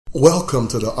Welcome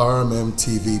to the RMM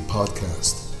TV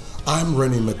podcast. I'm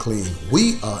Rennie McLean.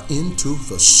 We are into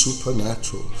the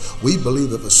supernatural. We believe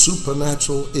that the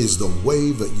supernatural is the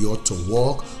way that you're to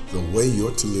walk, the way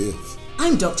you're to live.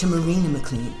 I'm Dr. Marina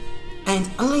McLean, and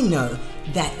I know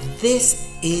that this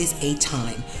is a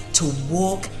time to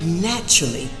walk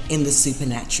naturally in the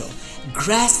supernatural,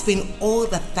 grasping all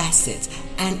the facets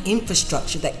and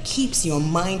infrastructure that keeps your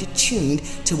mind tuned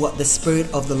to what the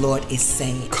Spirit of the Lord is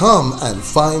saying. Come and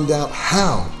find out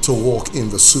how to walk in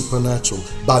the supernatural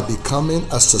by becoming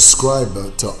a subscriber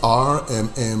to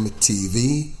RMM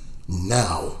TV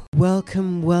now.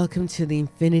 Welcome to the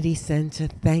Infinity Center.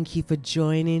 Thank you for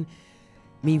joining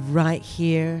me right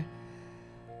here.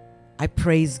 I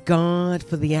praise God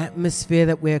for the atmosphere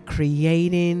that we're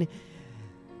creating,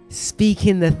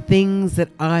 speaking the things that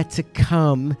are to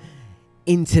come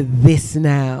into this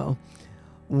now.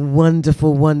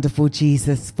 Wonderful, wonderful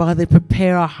Jesus. Father,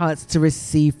 prepare our hearts to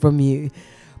receive from you.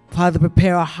 Father,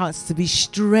 prepare our hearts to be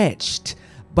stretched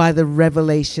by the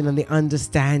revelation and the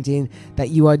understanding that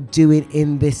you are doing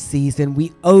in this season.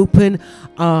 We open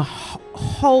our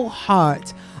whole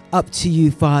heart up to you,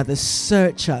 Father.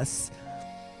 Search us.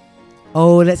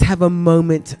 Oh, let's have a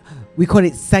moment. We call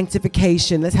it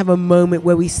sanctification. Let's have a moment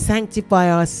where we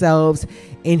sanctify ourselves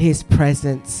in his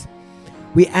presence.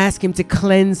 We ask him to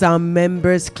cleanse our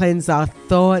members, cleanse our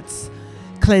thoughts,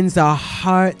 cleanse our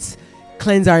hearts,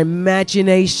 cleanse our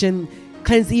imagination,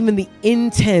 cleanse even the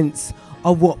intents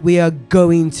of what we are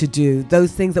going to do.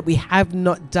 Those things that we have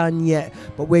not done yet,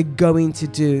 but we're going to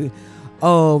do.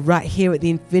 Oh, right here at the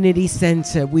Infinity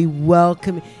Center, we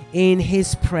welcome in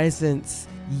his presence.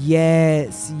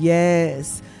 Yes.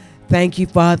 Thank you,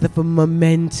 Father, for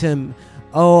momentum.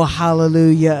 Oh,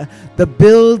 hallelujah. The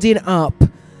building up,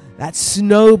 that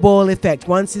snowball effect.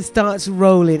 Once it starts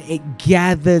rolling, it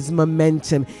gathers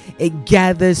momentum. It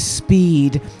gathers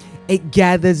speed. It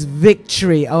gathers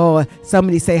victory. Oh,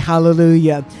 somebody say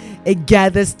hallelujah. It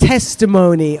gathers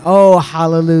testimony. Oh,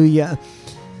 hallelujah.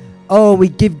 Oh, we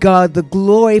give God the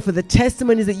glory for the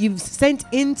testimonies that you've sent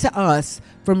into us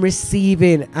from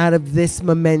receiving out of this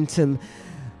momentum.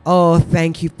 Oh,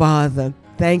 thank you, Father.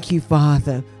 Thank you,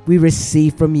 Father. We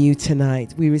receive from you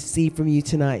tonight.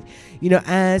 You know,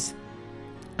 as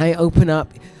I open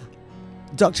up,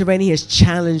 Dr. Rennie has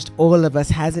challenged all of us,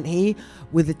 hasn't he,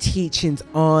 with the teachings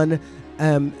on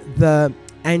the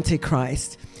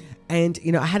Antichrist. And,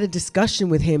 you know, I had a discussion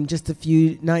with him just a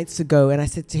few nights ago, and I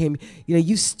said to him, you know,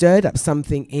 you stirred up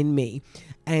something in me,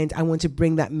 and I want to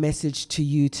bring that message to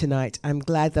you tonight. I'm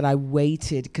glad that I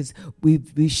waited because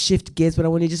we shift gears, but I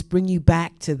want to just bring you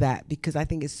back to that because I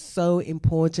think it's so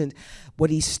important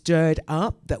what he stirred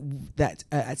up that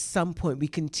at some point we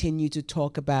continue to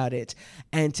talk about it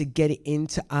and to get it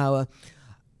into our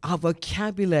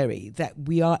vocabulary, that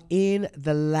we are in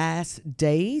the last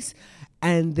days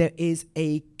and there is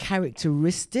a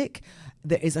characteristic,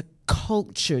 there is a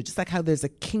culture, just like how there's a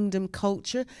kingdom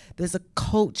culture, there's a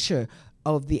culture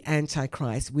of the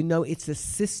Antichrist. We know it's a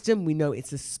system, we know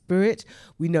it's a spirit,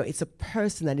 we know it's a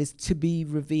person that is to be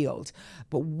revealed.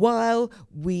 But while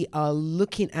we are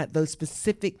looking at those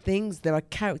specific things, there are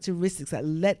characteristics that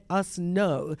let us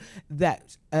know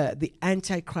that the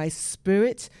Antichrist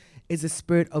spirit is a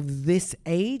spirit of this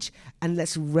age, and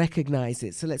let's recognize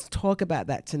it. So let's talk about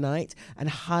that tonight and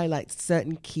highlight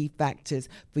certain key factors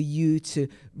for you to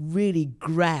really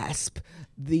grasp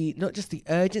not just the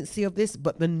urgency of this,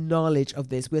 but the knowledge of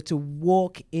this. We're to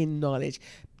walk in knowledge.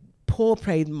 Paul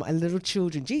prayed, my little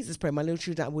children, Jesus prayed, my little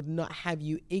children, I would not have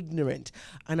you ignorant.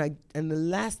 And the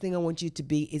last thing I want you to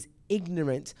be is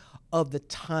ignorant of the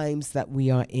times that we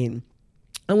are in.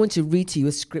 I want to read to you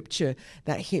a scripture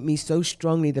that hit me so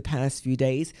strongly the past few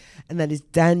days, and that is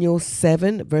Daniel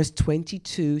 7, verse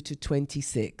 22 to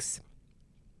 26.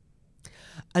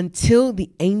 Until the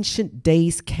ancient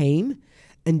days came,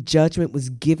 and judgment was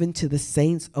given to the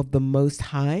saints of the Most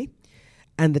High,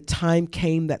 and the time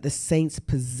came that the saints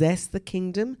possessed the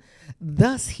kingdom.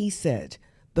 Thus he said,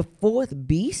 the fourth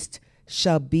beast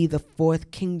shall be the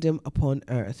fourth kingdom upon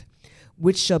earth,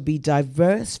 which shall be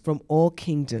diverse from all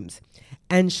kingdoms,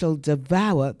 and shall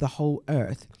devour the whole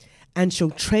earth, and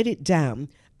shall tread it down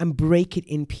and break it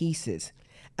in pieces.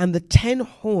 And the 10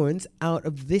 horns out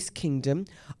of this kingdom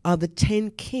are the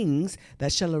 10 kings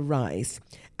that shall arise,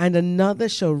 and another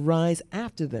shall rise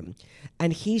after them,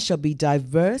 and he shall be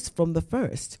diverse from the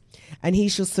first. And he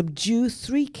shall subdue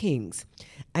 3 kings,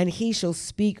 and he shall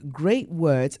speak great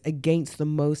words against the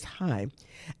Most High,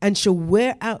 and shall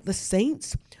wear out the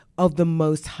saints of the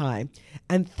Most High,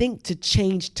 and think to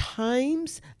change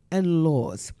times and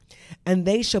laws. And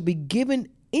they shall be given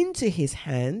into his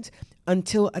hand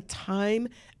until a time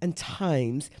and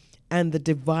times and the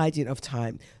dividing of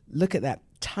time. Look at that.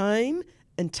 Time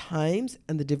and times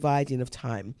and the dividing of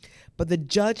time. But the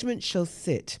judgment shall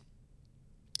sit,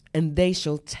 and they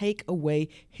shall take away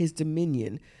his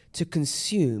dominion to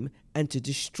consume and to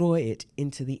destroy it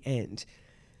into the end.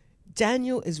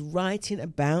 Daniel is writing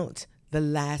about the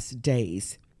last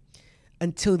days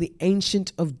until the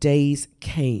Ancient of Days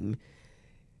came.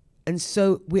 And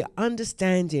so we're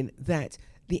understanding that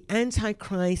the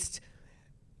Antichrist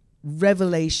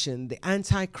revelation, the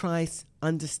Antichrist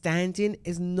understanding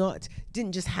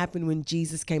didn't just happen when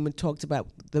Jesus came and talked about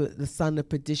the son of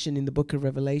perdition in the book of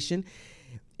Revelation.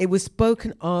 It was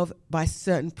spoken of by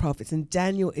certain prophets, and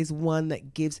Daniel is one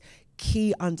that gives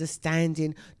key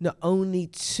understanding not only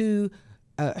to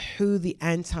who the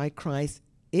Antichrist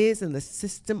is and the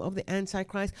system of the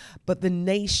Antichrist, but the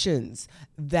nations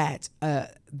that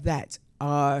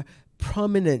are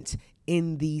prominent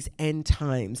in these end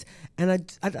times. And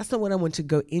that's not what I want to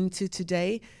go into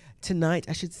tonight,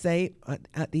 I should say,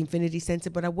 at the Infinity Center.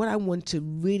 But what I want to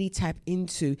really tap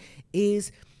into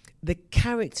is the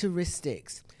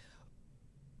characteristics.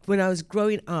 When I was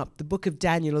growing up, the book of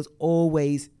Daniel has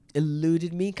always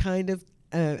eluded me, kind of.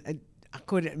 I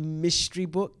call it a mystery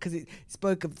book because it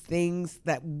spoke of things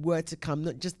that were to come,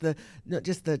 not just the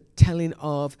telling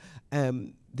of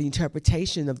the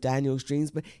interpretation of Daniel's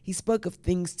dreams, but he spoke of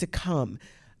things to come,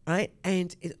 right?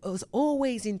 And it was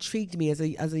always intrigued me as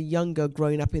a young girl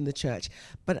growing up in the church.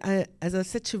 But as I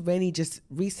said to Rennie just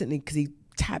recently, because he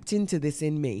tapped into this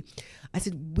in me, I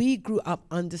said, we grew up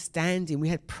understanding, we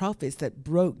had prophets that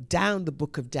broke down the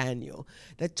book of Daniel,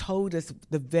 that told us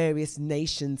the various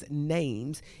nations'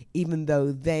 names, even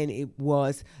though then it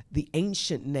was the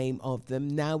ancient name of them.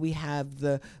 Now we have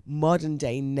the modern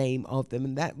day name of them,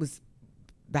 and that was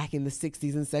back in the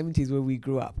 60s and 70s where we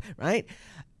grew up, right?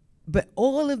 But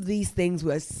all of these things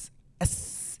were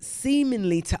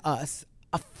seemingly to us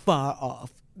afar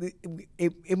off.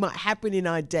 It might happen in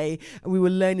our day, and we were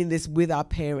learning this with our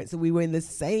parents, and we were in the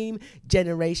same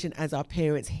generation as our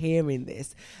parents hearing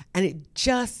this, and it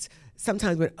just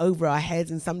sometimes went over our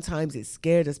heads, and sometimes it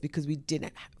scared us because we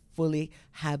didn't fully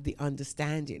have the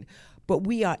understanding. But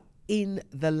we are in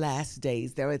the last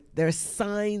days. There are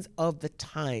signs of the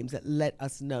times that let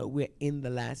us know we're in the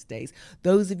last days.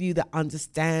 Those of you that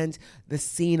understand the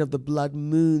scene of the blood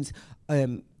moons,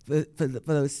 for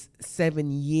those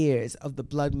 7 years of the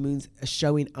blood moons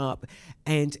showing up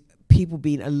and people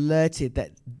being alerted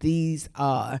that these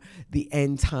are the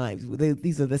end times.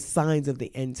 These are the signs of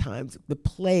the end times. The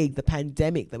plague, the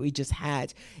pandemic that we just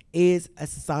had is a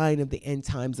sign of the end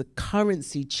times. The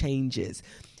currency changes,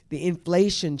 the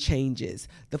inflation changes,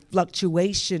 the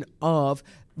fluctuation of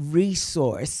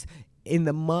resource in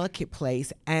the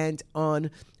marketplace and on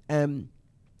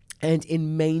and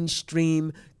in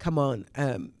mainstream,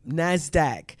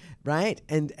 NASDAQ, right?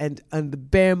 And the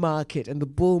bear market and the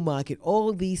bull market,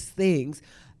 all these things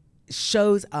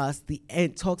shows us the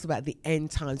end, talks about the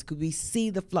end times, because we see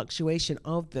the fluctuation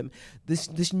of them.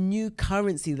 This new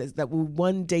currency that will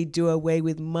one day do away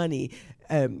with money,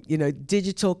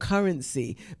 digital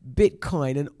currency,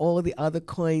 Bitcoin, and all the other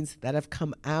coins that have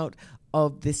come out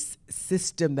of this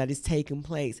system that is taking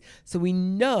place. So we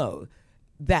know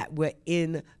that we're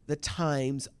in the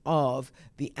times of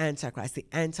the Antichrist. The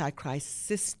Antichrist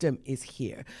system is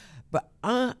here. But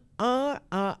are our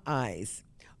eyes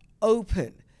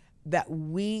open that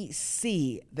we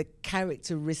see the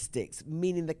characteristics,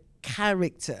 meaning the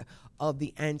character of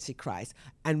the Antichrist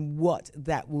and what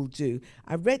that will do?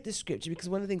 I read the scripture because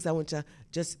one of the things I want to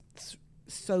just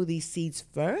sow these seeds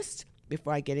first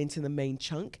before I get into the main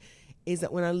chunk is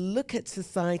that when I look at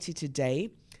society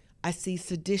today, I see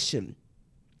sedition.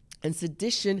 And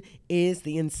sedition is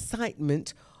the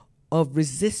incitement of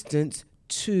resistance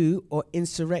to or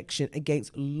insurrection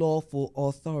against lawful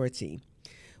authority.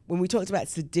 When we talked about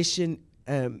sedition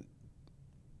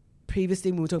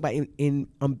previously, when we talked about in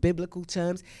biblical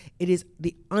terms, it is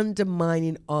the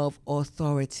undermining of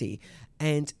authority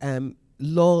and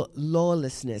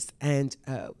lawlessness. And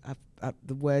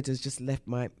the word has just left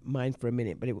my mind for a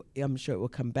minute, but I'm sure it will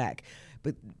come back.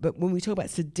 But when we talk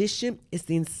about sedition, it's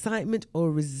the incitement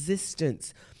or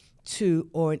resistance to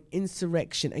or an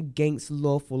insurrection against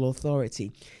lawful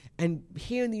authority. And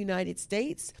here in the United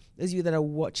States, those of you that are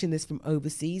watching this from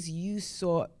overseas, you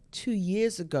saw 2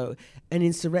 years ago an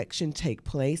insurrection take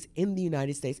place in the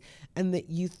United States, and that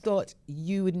you thought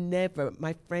you would never.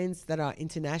 My friends that are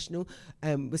international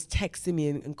was texting me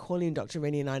and calling Dr.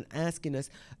 Rennie and I and asking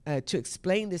us to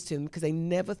explain this to them, because they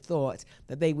never thought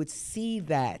that they would see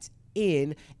that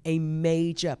in a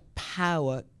major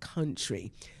power country.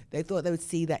 They thought they would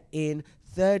see that in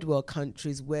third world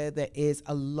countries where there is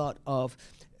a lot of,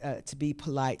 to be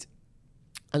polite,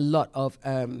 a lot of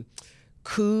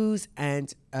coups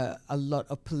and a lot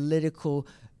of political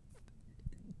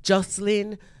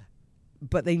jostling,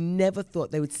 but they never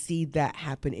thought they would see that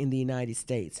happen in the United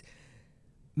States.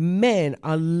 Men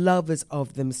are lovers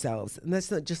of themselves. And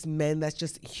that's not just men, that's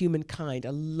just humankind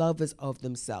are lovers of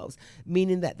themselves,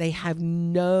 meaning that they have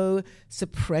no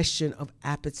suppression of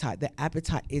appetite. Their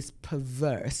appetite is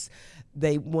perverse.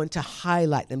 They want to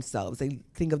highlight themselves. They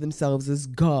think of themselves as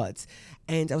gods.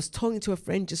 And I was talking to a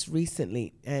friend just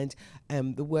recently, and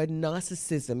the word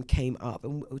narcissism came up.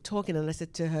 And we were talking, and I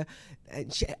said to her,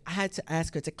 and I had to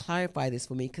ask her to clarify this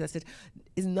for me, because I said,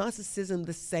 is narcissism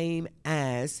the same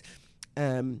as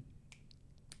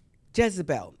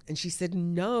Jezebel? And she said,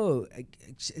 no.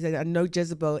 She said, I know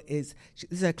Jezebel is,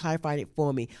 this is her clarifying it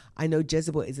for me. I know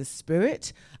Jezebel is a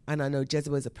spirit, and I know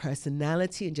Jezebel is a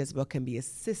personality, and Jezebel can be a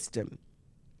system.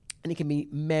 And it can be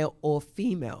male or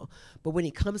female. But when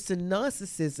it comes to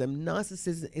narcissism,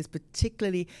 narcissism is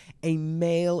particularly a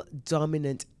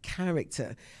male-dominant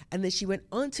character. And then she went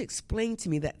on to explain to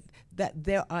me that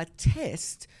there are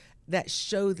tests that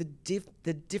show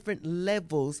the different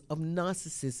levels of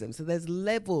narcissism. So there's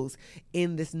levels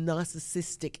in this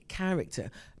narcissistic character.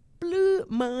 Blew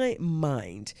my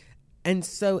mind. And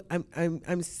so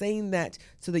I'm saying that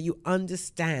so that you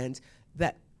understand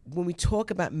that when we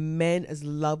talk about men as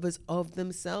lovers of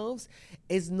themselves,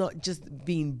 it's not just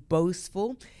being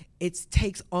boastful. It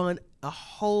takes on a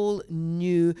whole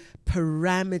new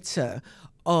parameter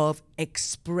of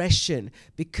expression,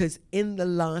 because in the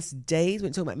last days,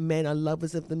 when we talk about men are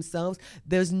lovers of themselves,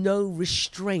 there's no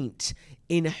restraint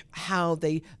in how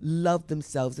they love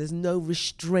themselves. There's no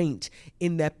restraint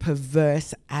in their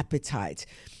perverse appetite.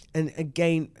 And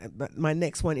again, my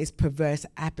next one is perverse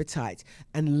appetite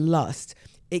and lust.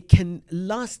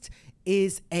 Lust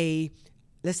is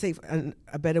let's say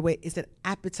a better way, it's an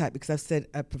appetite, because I've said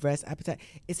a perverse appetite.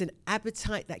 It's an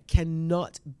appetite that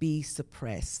cannot be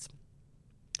suppressed.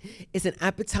 It's an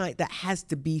appetite that has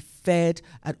to be fed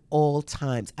at all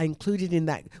times. I included in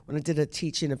that, when I did a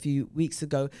teaching a few weeks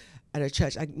ago at a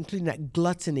church, I included that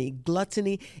gluttony.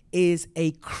 Gluttony is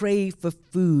a crave for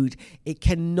food. It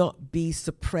cannot be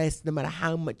suppressed. No matter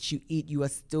how much you eat, you are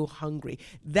still hungry.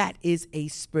 That is a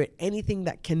spirit. Anything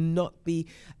that cannot be,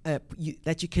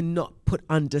 that you cannot put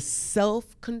under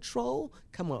self-control,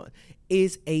 come on,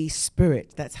 is a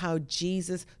spirit. That's how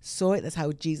Jesus saw it. That's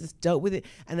how Jesus dealt with it.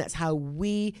 And that's how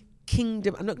we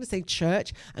kingdom, I'm not going to say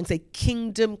church, I'm going to say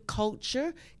kingdom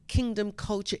culture. Kingdom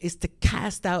culture is to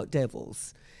cast out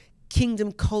devils.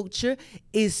 Kingdom culture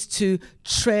is to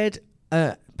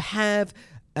have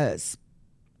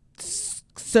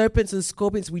serpents and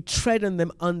scorpions. We tread on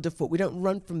them underfoot. We don't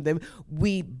run from them.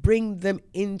 We bring them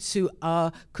into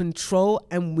our control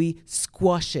and we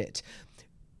squash it.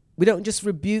 We don't just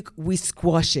rebuke, we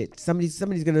squash it. Somebody's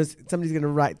gonna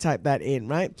type that in,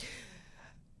 right?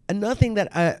 Another thing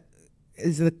that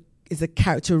is the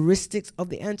characteristics of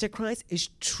the Antichrist is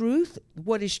truth.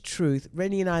 What is truth?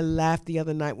 Rennie and I laughed the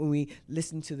other night when we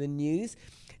listened to the news,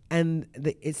 and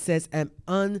it says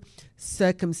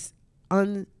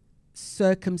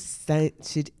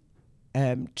uncircumstantiated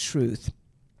truth.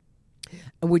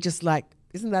 And we're just like,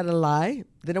 isn't that a lie?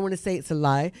 They don't want to say it's a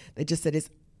lie. They just said it's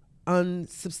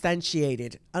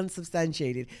unsubstantiated.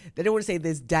 They don't want to say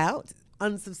there's doubt.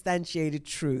 Unsubstantiated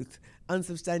truth,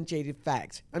 unsubstantiated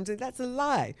fact. I'm saying that's a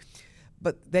lie.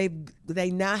 But they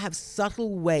now have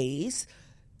subtle ways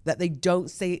that they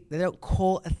don't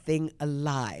call a thing a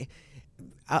lie.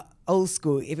 Old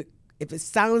school, if it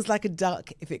sounds like a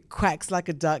duck, if it quacks like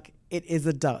a duck, it is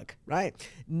a duck, right?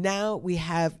 Now we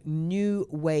have new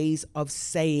ways of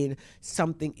saying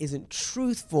something isn't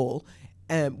truthful,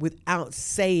 without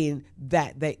saying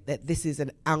that this is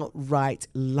an outright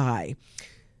lie.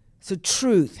 So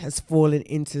truth has fallen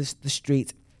into the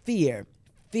streets. Fear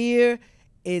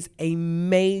is a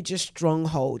major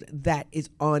stronghold that is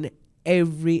on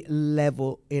every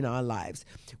level in our lives.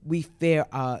 We fear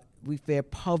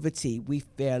poverty, we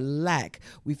fear lack,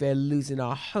 we fear losing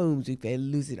our homes, we fear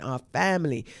losing our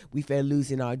family, we fear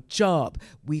losing our job,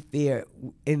 we fear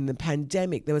in the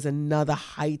pandemic there was another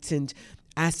heightened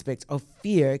aspect of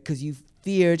fear, because you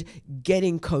feared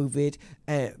getting COVID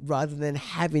rather than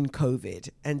having COVID.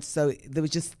 And so there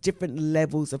was just different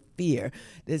levels of fear.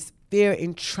 There's fear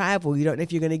in travel. You don't know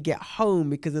if you're going to get home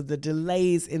because of the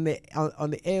delays on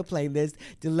the airplane. There's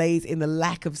delays in the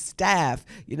lack of staff,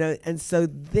 and so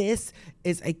this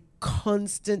is a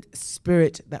constant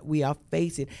spirit that we are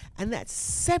facing, and that's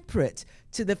separate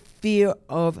to the fear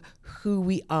of who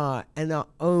we are and our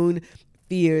own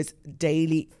fears,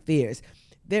 daily fears.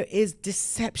 there is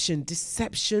deception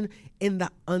in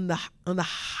the on the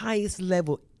highest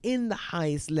level, in the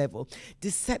highest level.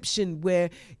 Deception where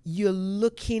you're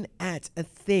looking at a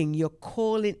thing, you're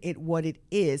calling it what it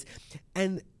is,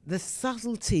 and the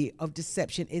subtlety of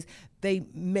deception is they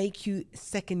make you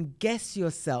second guess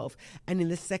yourself, and in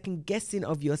the second guessing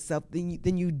of yourself,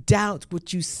 then you doubt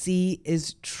what you see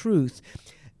is truth.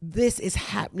 This is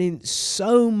happening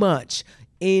so much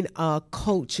in our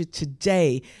culture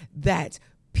today that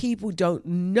people don't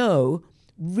know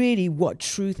really what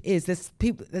truth is. There's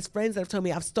friends that have told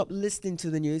me I've stopped listening to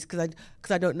the news because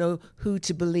I don't know who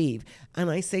to believe, and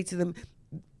I say to them,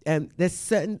 there's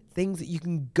certain things that you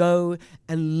can go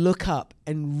and look up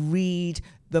and read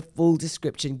the full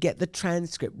description, get the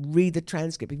transcript, read the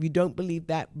transcript. If you don't believe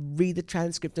that, read the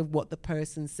transcript of what the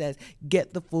person says,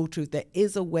 get the full truth. There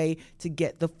is a way to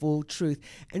get the full truth.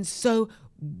 And so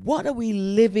what are we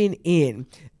living in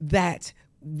that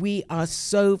we are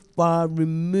so far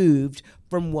removed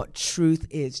from what truth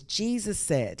is? Jesus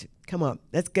said, come on,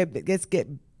 let's get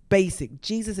basic.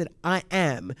 Jesus said, I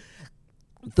am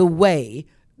the way,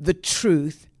 the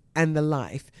truth, and the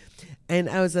life. And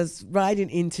as I was riding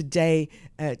in today,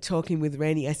 talking with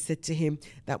Rennie, I said to him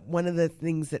that one of the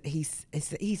things that he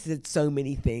said so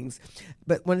many things,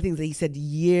 but one of the things that he said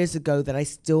years ago that I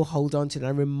still hold on to, and I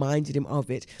reminded him of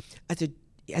it.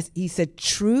 He said,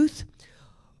 truth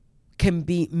can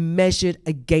be measured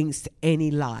against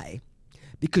any lie,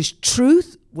 because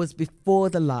truth was before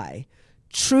the lie.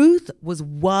 Truth was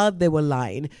while they were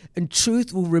lying, and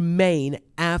truth will remain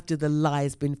after the lie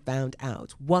has been found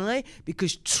out. Why?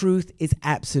 Because truth is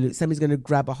absolute. Somebody's going to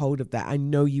grab a hold of that. I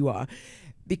know you are.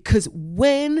 Because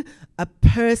when a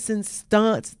person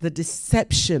starts the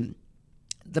deception,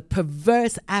 the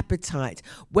perverse appetite,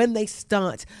 when they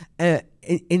start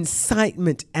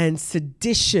incitement and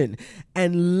sedition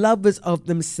and lovers of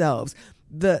themselves,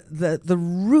 the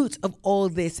root of all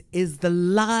this is the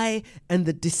lie and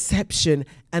the deception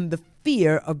and the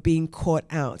fear of being caught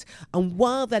out. And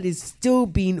while that is still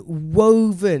being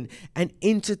woven and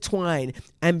intertwined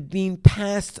and being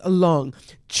passed along,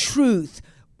 truth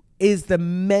is the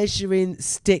measuring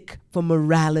stick for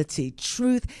morality.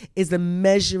 Truth is the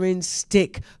measuring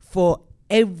stick for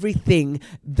everything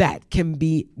that can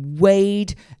be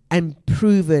weighed and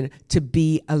proven to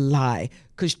be a lie.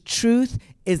 Because truth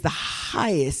is the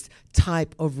highest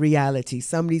type of reality.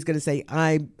 Somebody's going to say,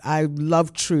 I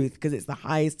love truth because it's the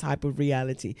highest type of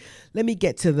reality. Let me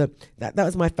get to that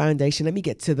was my foundation. Let me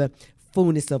get to the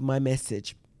fullness of my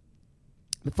message.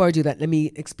 Before I do that, let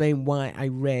me explain why I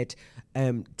read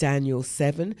Daniel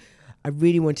 7. I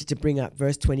really wanted to bring out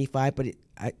verse 25, but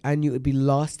I knew it would be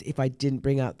lost if I didn't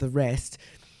bring out the rest.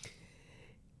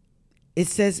 It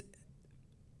says,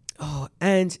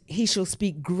 and he shall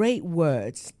speak great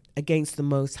words against the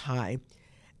Most High,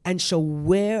 and shall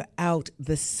wear out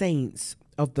the saints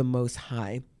of the Most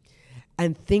High,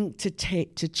 and think to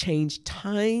change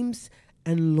times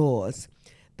and laws,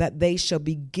 that they shall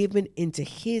be given into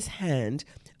his hand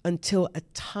until a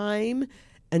time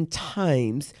and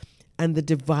times and the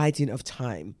dividing of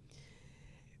time.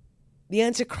 The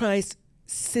Antichrist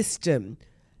system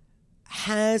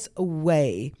has a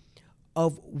way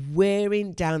of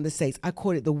wearing down the saints. I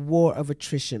call it the war of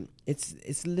attrition.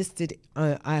 It's listed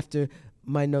after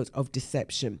my note of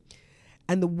deception.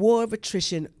 And the war of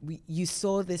attrition, you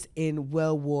saw this in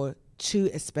World War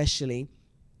II especially.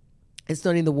 It's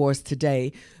not in the wars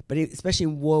today, but especially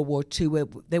in World War II, where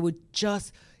they would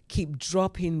just keep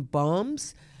dropping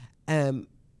bombs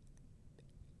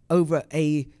over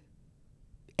a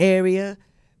area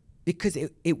because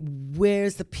it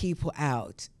wears the people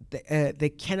out.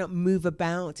 They cannot move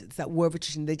about. It's that war of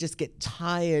attrition. They just get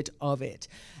tired of it.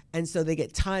 And so they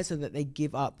get tired so that they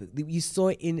give up. You saw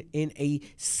it in a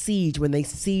siege, when they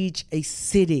siege a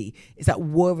city. It's that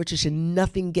war of attrition.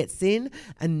 Nothing gets in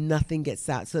and nothing gets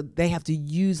out. So they have to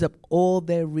use up all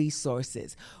their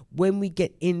resources. When we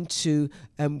get into,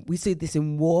 we see this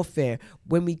in warfare,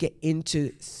 when we get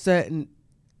into certain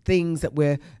things that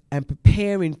we're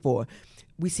preparing for,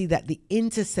 we see that the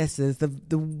intercessors,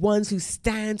 the ones who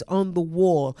stand on the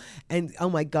wall, and oh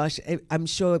my gosh, I'm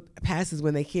sure pastors,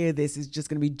 when they hear this, is just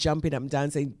going to be jumping up and down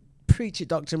saying, preach it,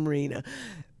 Dr. Marina.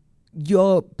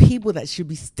 Your people that should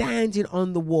be standing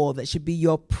on the wall, that should be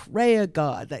your prayer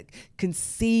guard, that can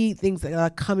see things that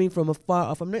are coming from afar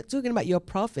off. I'm not talking about your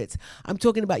prophets. I'm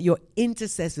talking about your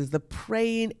intercessors, the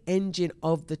praying engine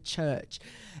of the church.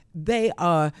 They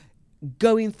are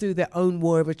going through their own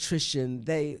war of attrition,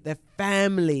 their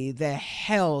family, their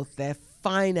health, their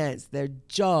finance, their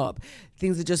job.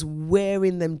 Things are just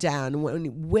wearing them down. And when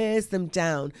it wears them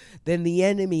down, then the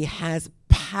enemy has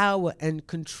power and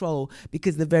control,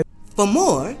 because the very For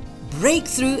more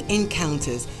breakthrough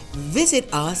encounters, visit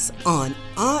us on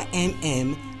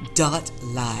rmm.live.